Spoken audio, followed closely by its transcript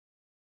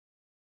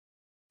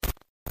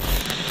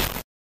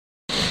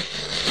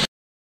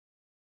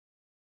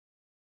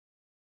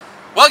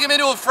Welcome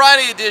into a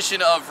Friday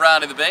edition of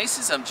Rounding the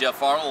Bases. I'm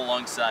Geoff Arnold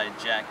alongside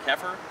Jack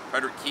Keffer.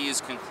 Frederick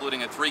Keys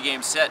concluding a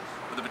 3-game set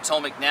with the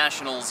Potomac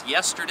Nationals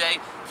yesterday.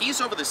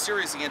 Keys over the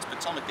series against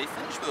Potomac, they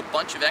finished with a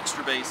bunch of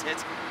extra base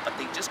hits, but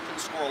they just couldn't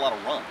score a lot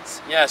of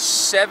runs. Yeah,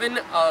 7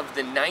 of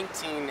the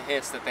 19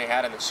 hits that they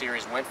had in the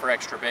series went for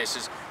extra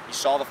bases. You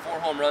saw the 4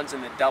 home runs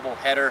in the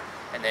doubleheader,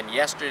 and then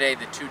yesterday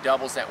the 2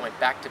 doubles that went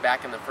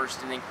back-to-back in the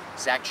first inning,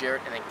 Zach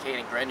Jarrett and then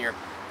Caden Grenier.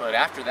 But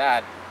after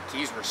that,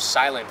 Keys were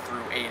silent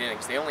through 8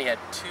 innings. They only had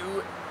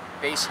 2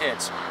 base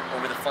hits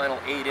over the final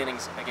 8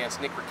 innings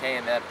against Nick Rickey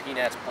and that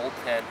Peanuts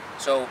bullpen.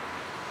 So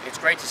it's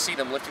great to see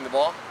them lifting the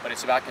ball, but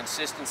it's about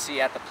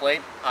consistency at the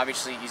plate.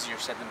 Obviously, easier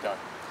said than done.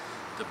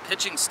 The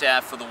pitching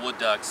staff for the Wood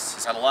Ducks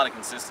has had a lot of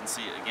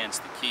consistency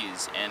against the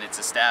Keys, and it's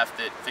a staff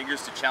that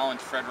figures to challenge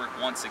Frederick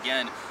once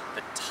again.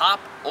 The top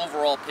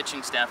overall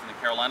pitching staff in the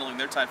Carolina League,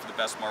 they're tied for the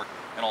best mark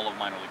in all of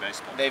minor league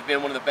baseball. They've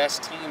been one of the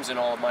best teams in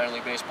all of minor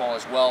league baseball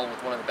as well,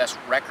 with one of the best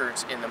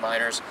records in the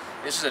minors.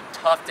 This is a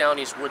tough Down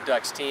East Wood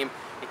Ducks team.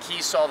 The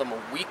Keys saw them a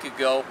week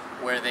ago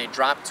where they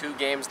dropped 2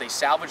 games. They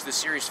salvaged the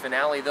series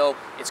finale, though.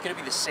 It's going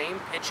to be the same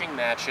pitching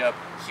matchup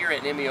here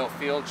at Nimio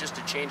Field, just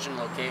a change in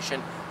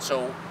location.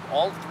 So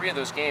all 3 of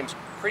those games,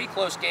 pretty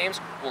close games.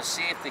 We'll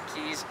see if the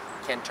Keys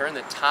can turn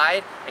the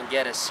tide and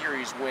get a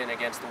series win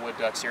against the Wood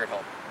Ducks here at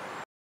home.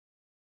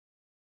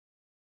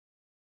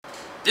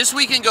 This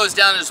weekend goes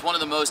down as one of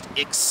the most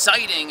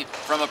exciting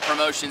from a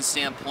promotion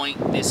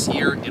standpoint this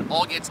year. It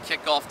all gets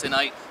kicked off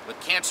tonight with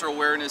Cancer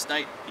Awareness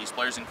Night. These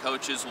players and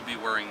coaches will be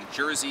wearing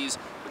jerseys,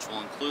 which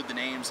will include the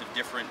names of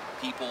different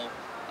people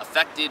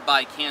affected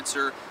by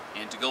cancer.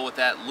 And to go with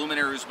that,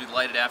 luminaries will be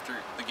lighted after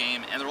the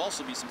game, and there will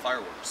also be some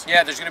fireworks.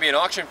 Yeah, there's going to be an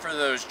auction for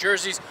those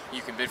jerseys.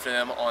 You can bid for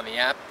them on the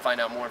app.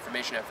 Find out more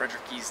information at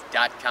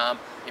frederickkeys.com.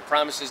 It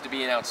promises to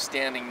be an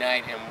outstanding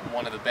night and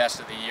one of the best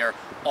of the year.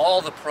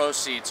 All the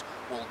proceeds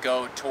will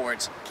go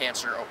towards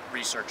cancer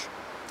research.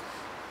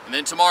 And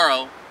then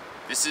tomorrow,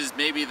 this is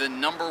maybe the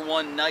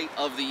 #1 night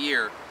of the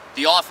year,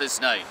 the office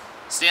night.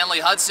 Stanley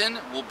Hudson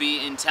will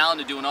be in town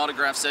to do an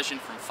autograph session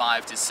from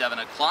 5 to 7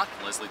 o'clock.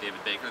 Leslie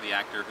David Baker, the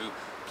actor who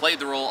played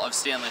the role of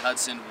Stanley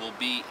Hudson, will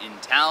be in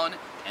town.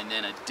 And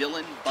then a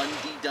Dylan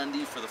Bundy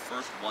Dundee for the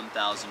first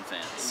 1,000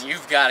 fans. And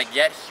you've got to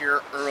get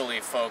here early,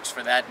 folks,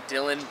 for that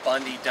Dylan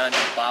Bundy Dundee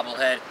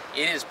bobblehead.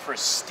 It is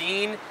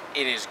pristine,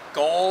 it is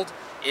gold,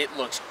 it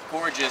looks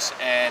gorgeous,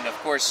 and of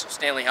course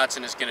Stanley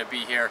Hudson is going to be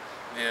here,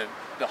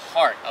 the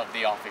heart of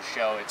the office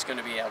show. It's going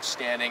to be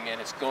outstanding,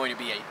 and it's going to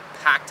be a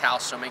packed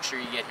house, so make sure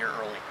you get here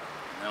early.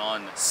 And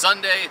on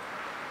Sunday,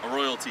 a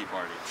royal tea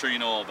party. I'm sure you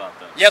know all about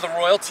that. Yeah, the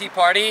royal tea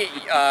party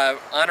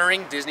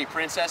honoring Disney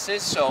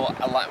princesses. So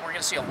we're going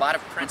to see a lot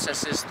of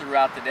princesses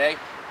throughout the day.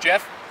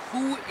 Jeff,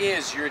 who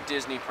is your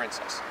Disney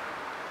princess?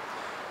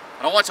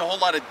 I don't watch a whole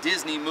lot of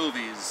Disney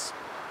movies.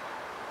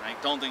 I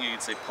don't think you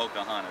could say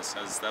Pocahontas,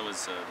 as that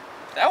was.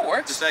 That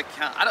works. Does that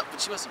count?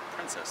 But she wasn't a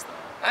princess though.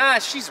 Ah,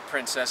 she's a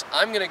princess.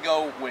 I'm gonna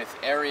go with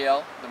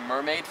Ariel, the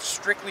mermaid,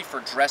 strictly for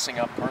dressing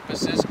up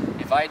purposes.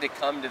 If I had to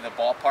come to the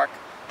ballpark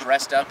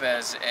dressed up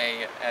as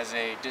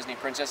a Disney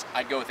princess,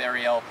 I'd go with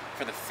Ariel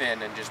for the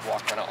fin and just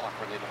walk kind of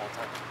awkwardly the whole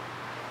time.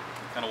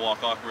 Kind of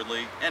walk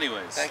awkwardly.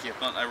 Anyways, thank you.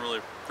 I really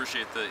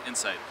appreciate the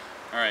insight.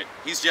 All right,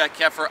 he's Jack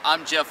Keffer.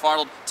 I'm Geoff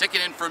Arnold.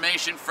 Ticket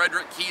information,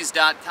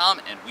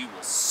 frederickkeys.com, and we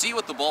will see you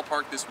at the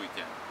ballpark this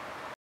weekend.